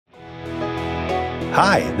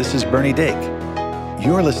Hi, this is Bernie Dake.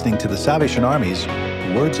 You're listening to the Salvation Army's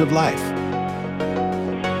Words of Life.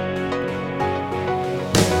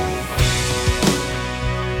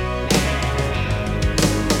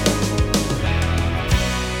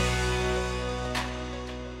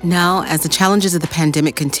 Now, as the challenges of the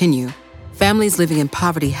pandemic continue, families living in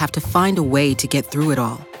poverty have to find a way to get through it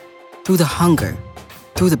all. Through the hunger,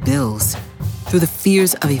 through the bills, through the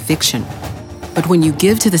fears of eviction. But when you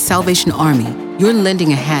give to the Salvation Army, you're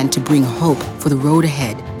lending a hand to bring hope for the road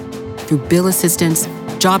ahead. Through bill assistance,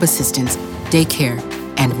 job assistance, daycare,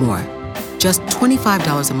 and more. Just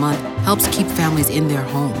 $25 a month helps keep families in their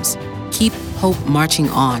homes. Keep hope marching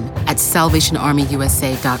on at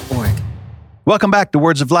salvationarmyusa.org. Welcome back to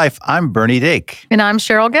Words of Life. I'm Bernie Dake. And I'm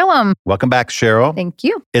Cheryl Gillum. Welcome back, Cheryl. Thank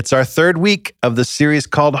you. It's our third week of the series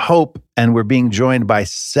called Hope, and we're being joined by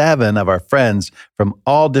 7 of our friends from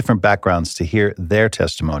all different backgrounds to hear their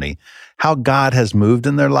testimony, how God has moved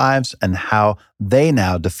in their lives, and how they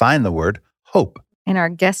now define the word hope. And our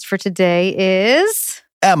guest for today is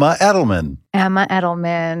Emma Edelman. Emma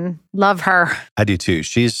Edelman. Love her. I do too.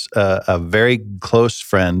 She's a very close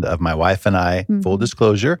friend of my wife and I. Mm-hmm. Full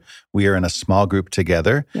disclosure, we are in a small group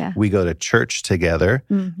together. Yeah. We go to church together.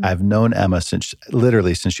 Mm-hmm. I've known Emma since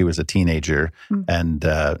she was a teenager. Mm-hmm. And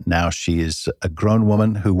now she is a grown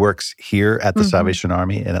woman who works here at the Salvation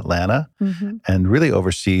Army in Atlanta and really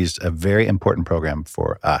oversees a very important program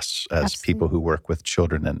for us as people who work with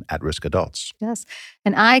children and at-risk adults. Yes.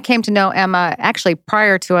 And I came to know Emma actually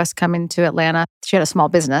prior to us coming to Atlanta. She had a small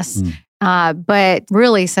business. But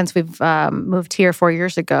really, since we've moved here 4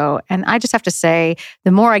 years ago, and I just have to say,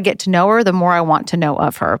 the more I get to know her, the more I want to know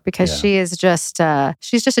of her, because she is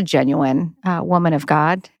she's just a genuine woman of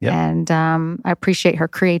God. Yep. And I appreciate her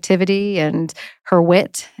creativity and her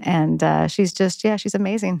wit. And she's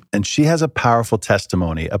amazing. And she has a powerful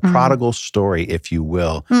testimony, a prodigal story, if you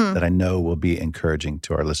will, that I know will be encouraging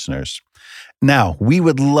to our listeners. Now, we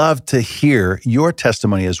would love to hear your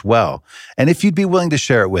testimony as well. And if you'd be willing to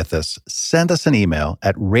share it with us, send us an email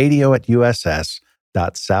at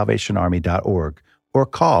radio@uss.salvationarmy.org or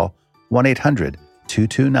call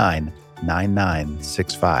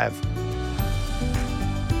 1-800-229-9965.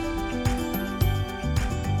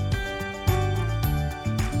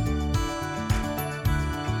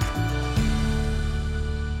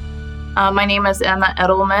 My name is Emma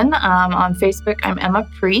Edelman. On Facebook, I'm Emma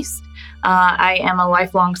Priest. I am a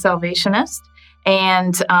lifelong Salvationist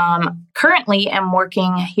and currently am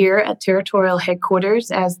working here at Territorial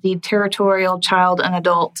Headquarters as the Territorial Child and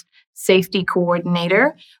Adult Safety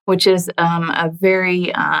Coordinator, which is a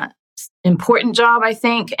very important job, I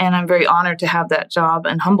think, and I'm very honored to have that job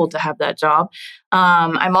and humbled to have that job.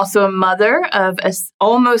 I'm also a mother of an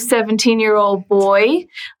almost 17-year-old boy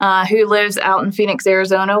who lives out in Phoenix,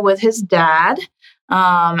 Arizona with his dad.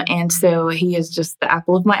 And so he is just the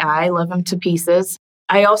apple of my eye. I love him to pieces.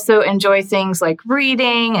 I also enjoy things like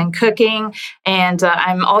reading and cooking. And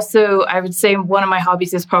I'm also, I would say one of my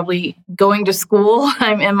hobbies is probably going to school.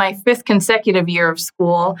 I'm in my 5th consecutive year of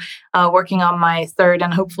school, working on my 3rd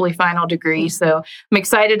and hopefully final degree. So I'm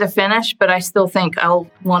excited to finish, but I still think I'll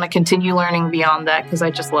want to continue learning beyond that because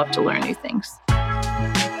I just love to learn new things.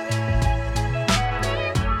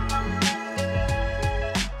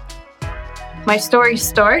 My story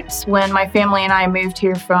starts when my family and I moved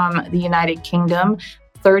here from the United Kingdom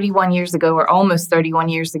 31 years ago, or almost 31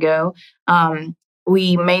 years ago.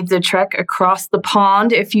 We made the trek across the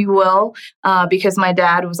pond, if you will, because my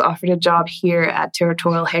dad was offered a job here at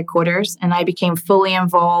Territorial Headquarters, and I became fully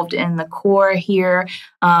involved in the Corps here.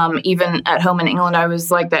 Even at home in England, I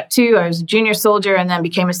was like that too. I was a junior soldier and then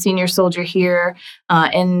became a senior soldier here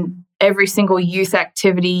in every single youth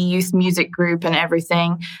activity, youth music group, and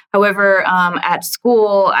everything. However, at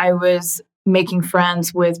school, I was making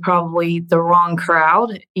friends with probably the wrong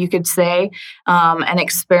crowd, you could say, and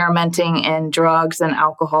experimenting in drugs and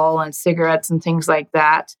alcohol and cigarettes and things like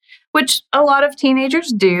that, which a lot of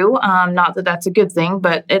teenagers do. Not that that's a good thing,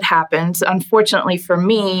 but it happens. Unfortunately for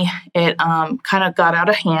me, it kind of got out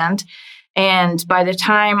of hand. And by the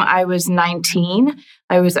time I was 19,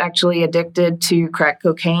 I was actually addicted to crack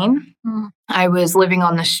cocaine. I was living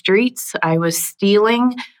on the streets. I was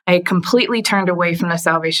stealing. I had completely turned away from the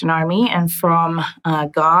Salvation Army and from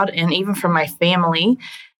God and even from my family,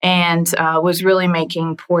 and was really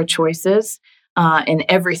making poor choices in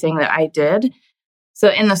everything that I did. So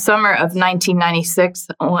in the summer of 1996,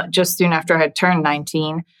 just soon after I had turned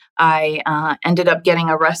 19, I ended up getting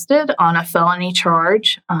arrested on a felony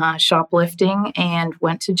charge, shoplifting, and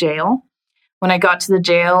went to jail. When I got to the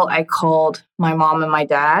jail, I called my mom and my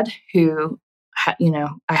dad, who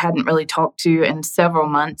I hadn't really talked to in several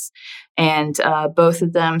months. And both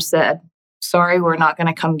of them said, sorry, we're not going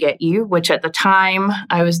to come get you, which at the time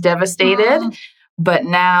I was devastated. But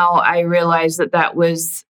now I realize that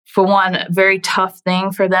was, for one, a very tough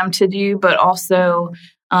thing for them to do, but also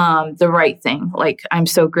the right thing. Like, I'm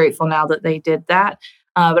so grateful now that they did that.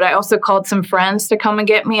 But I also called some friends to come and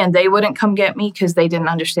get me, and they wouldn't come get me because they didn't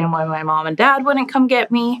understand why my mom and dad wouldn't come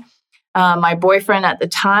get me. My boyfriend at the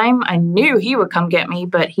time, I knew he would come get me,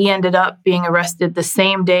 but he ended up being arrested the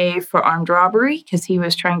same day for armed robbery because he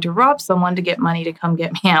was trying to rob someone to get money to come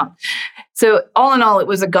get me out. So all in all, it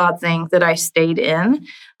was a God thing that I stayed in.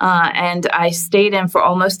 And I stayed in for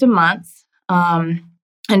almost a month.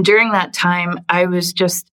 And during that time, I was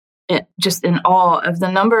just in awe of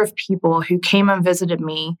the number of people who came and visited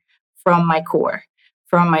me from my core,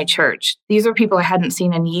 from my church. These are people I hadn't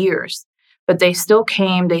seen in years, but they still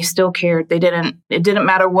came, they still cared. It didn't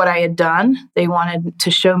matter what I had done. They wanted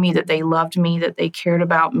to show me that they loved me, that they cared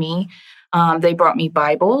about me. They brought me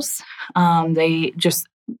Bibles. They just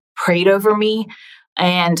prayed over me.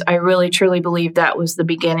 And I really, truly believe that was the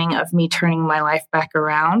beginning of me turning my life back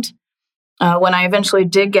around. When I eventually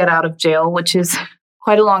did get out of jail, which is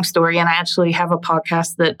quite a long story, and I actually have a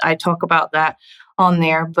podcast that I talk about that on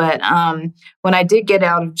there. But when I did get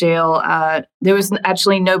out of jail, there was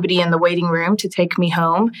actually nobody in the waiting room to take me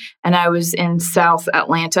home. And I was in South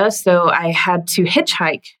Atlanta, so I had to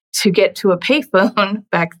hitchhike to get to a payphone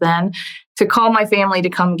back then to call my family to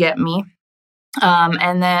come get me.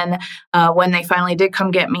 And then when they finally did come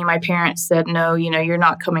get me, my parents said, no, you're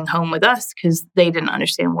not coming home with us, because they didn't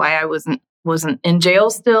understand why I wasn't in jail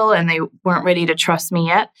still, and they weren't ready to trust me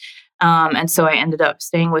yet. And so I ended up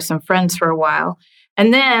staying with some friends for a while.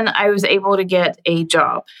 And then I was able to get a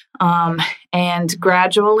job. And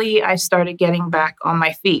gradually I started getting back on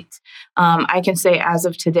my feet. I can say as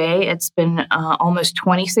of today, it's been almost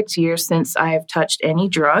 26 years since I have touched any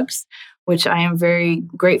drugs, which I am very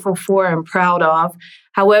grateful for and proud of.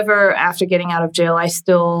 However, after getting out of jail, I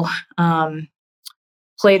still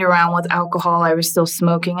played around with alcohol. I was still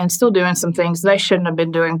smoking and still doing some things that I shouldn't have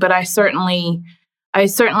been doing, but I certainly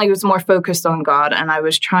was more focused on God, and I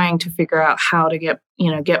was trying to figure out how to get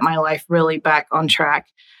my life really back on track.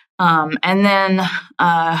 And then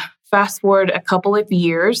fast forward a couple of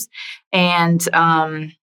years, and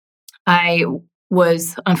I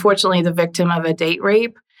was unfortunately the victim of a date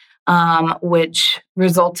rape, which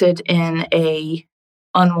resulted in a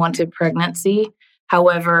unwanted pregnancy.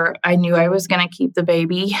 However, I knew I was going to keep the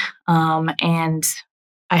baby, and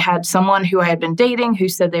I had someone who I had been dating who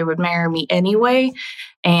said they would marry me anyway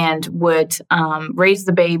and would raise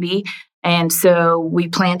the baby. And so we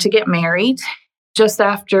planned to get married. Just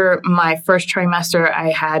after my first trimester,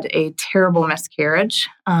 I had a terrible miscarriage,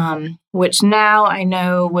 which now I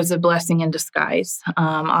know was a blessing in disguise.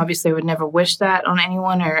 Obviously, I would never wish that on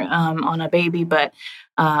anyone or on a baby, but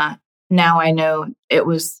now I know it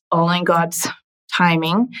was all in God's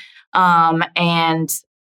timing. And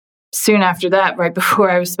soon after that, right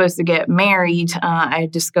before I was supposed to get married, I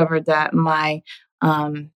discovered that my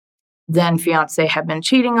then fiance had been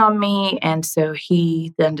cheating on me. And so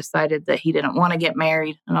he then decided that he didn't want to get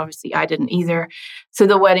married. And obviously I didn't either. So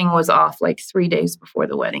the wedding was off like 3 days before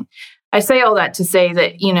the wedding. I say all that to say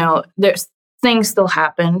that, there's things still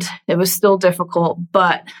happened. It was still difficult,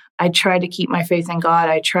 but I tried to keep my faith in God.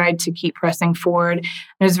 I tried to keep pressing forward. And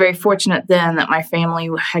I was very fortunate then that my family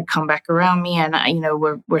had come back around me and,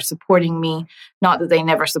 were supporting me. Not that they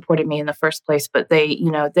never supported me in the first place, but they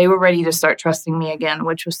were ready to start trusting me again,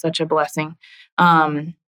 which was such a blessing.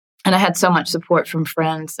 And I had so much support from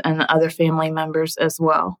friends and other family members as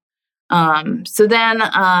well. So then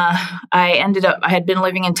I had been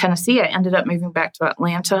living in Tennessee. I ended up moving back to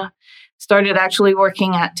Atlanta, started actually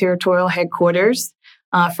working at territorial headquarters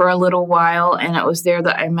for a little while. And it was there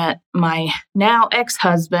that I met my now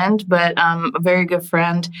ex-husband, but a very good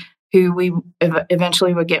friend who we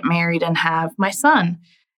eventually would get married and have my son.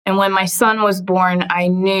 And when my son was born, I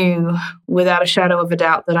knew without a shadow of a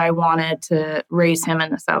doubt that I wanted to raise him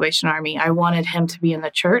in the Salvation Army. I wanted him to be in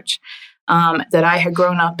the church that I had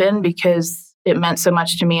grown up in because it meant so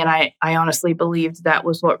much to me. And I honestly believed that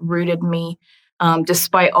was what rooted me.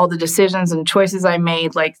 Despite all the decisions and choices I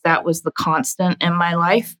made, like that was the constant in my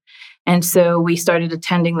life. And so we started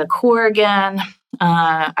attending the core again.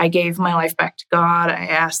 I gave my life back to God. I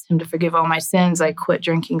asked him to forgive all my sins. I quit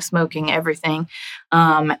drinking, smoking, everything,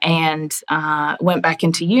 and went back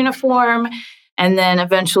into uniform. And then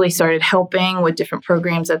eventually started helping with different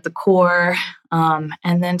programs at the core,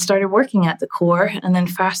 and then started working at the core. And then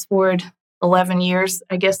fast forward 11 years,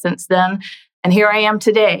 I guess, since then. And here I am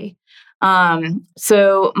today.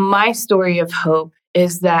 So my story of hope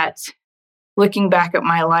is that looking back at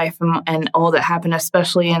my life and all that happened,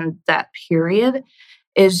 especially in that period,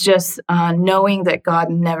 is just knowing that God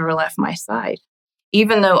never left my side.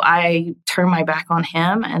 Even though I turned my back on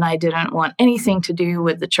him and I didn't want anything to do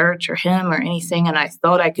with the church or him or anything, and I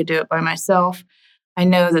thought I could do it by myself, I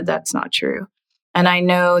know that that's not true. And I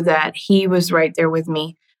know that he was right there with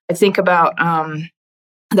me. I think about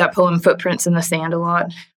that poem, Footprints in the Sand, a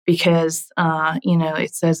lot because,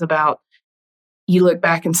 it says about you look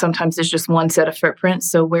back and sometimes there's just one set of footprints.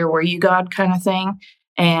 So where were you, God, kind of thing.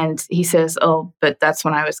 And he says, oh, but that's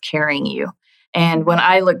when I was carrying you. And when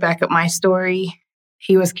I look back at my story,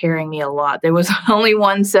 he was carrying me a lot. There was only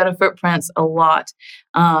one set of footprints, a lot.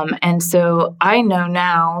 And so I know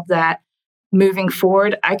now that moving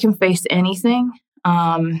forward, I can face anything.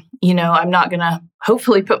 I'm not going to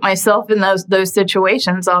hopefully put myself in those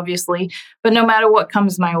situations, obviously. But no matter what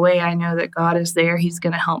comes my way, I know that God is there. He's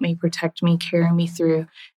going to help me, protect me, carry me through,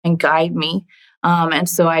 and guide me. And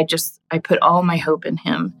so I put all my hope in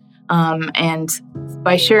him. And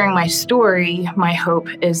by sharing my story, my hope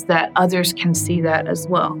is that others can see that as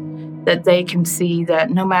well, that they can see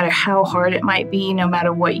that no matter how hard it might be, no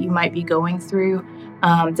matter what you might be going through,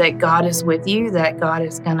 that God is with you, that God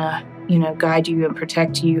is going to, guide you and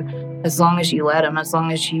protect you as long as you let him, as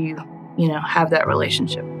long as you, have that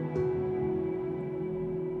relationship.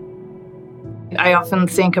 I often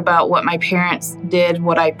think about what my parents did,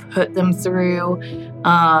 what I put them through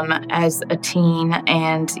as a teen,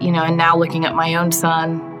 and and now looking at my own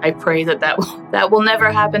son, I pray that will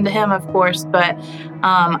never happen to him, of course. But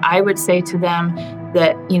I would say to them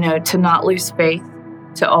that to not lose faith,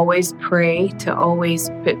 to always pray, to always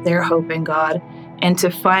put their hope in God, and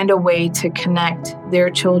to find a way to connect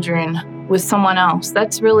their children with someone else. I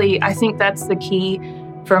think that's the key.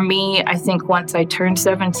 For me, I think once I turned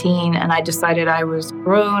 17 and I decided I was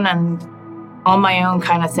grown and on my own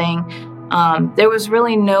kind of thing, there was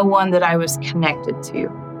really no one that I was connected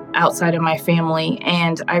to outside of my family.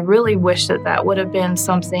 And I really wish that would have been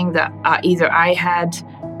something that either I had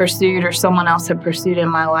pursued or someone else had pursued in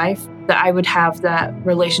my life, that I would have that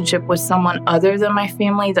relationship with someone other than my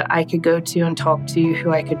family that I could go to and talk to, who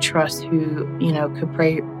I could trust, who, could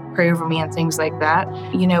pray over me and things like that.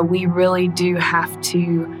 We really do have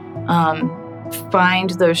to find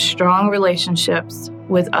those strong relationships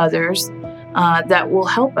with others that will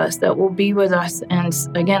help us, that will be with us. And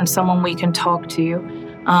again, someone we can talk to.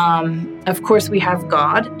 Of course, we have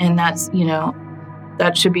God, and that's,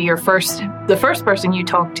 that should be the first person you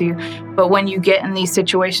talk to. But when you get in these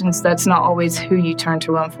situations, that's not always who you turn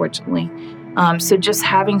to, unfortunately. So just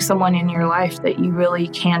having someone in your life that you really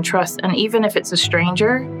can trust, and even if it's a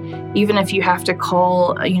stranger, even if you have to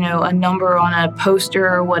call, a number on a poster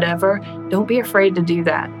or whatever, don't be afraid to do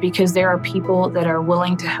that, because there are people that are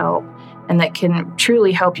willing to help and that can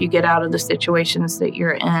truly help you get out of the situations that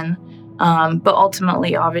you're in. But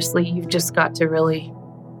ultimately, obviously, you've just got to really,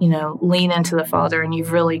 lean into the Father, and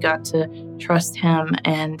you've really got to trust him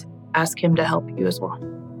and ask him to help you as well.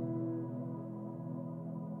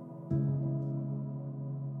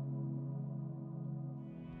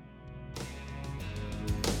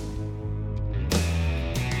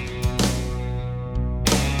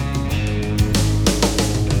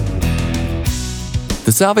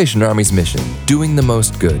 The Salvation Army's mission, doing the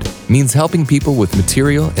most good, means helping people with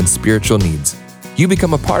material and spiritual needs. You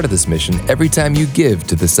become a part of this mission every time you give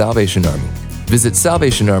to the Salvation Army. Visit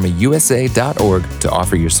salvationarmyusa.org to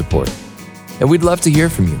offer your support. And we'd love to hear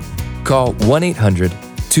from you. Call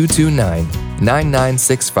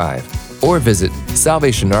 1-800-229-9965 or visit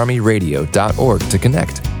salvationarmyradio.org to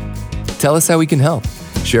connect. Tell us how we can help.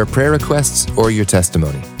 Share prayer requests or your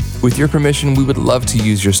testimony. With your permission, we would love to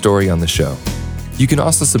use your story on the show. You can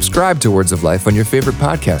also subscribe to Words of Life on your favorite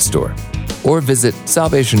podcast store, or visit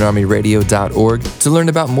salvationarmyradio.org to learn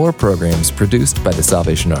about more programs produced by the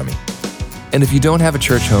Salvation Army. And if you don't have a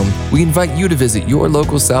church home, we invite you to visit your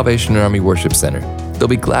local Salvation Army Worship Center. They'll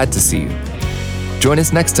be glad to see you. Join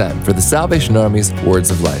us next time for the Salvation Army's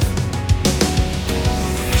Words of Life.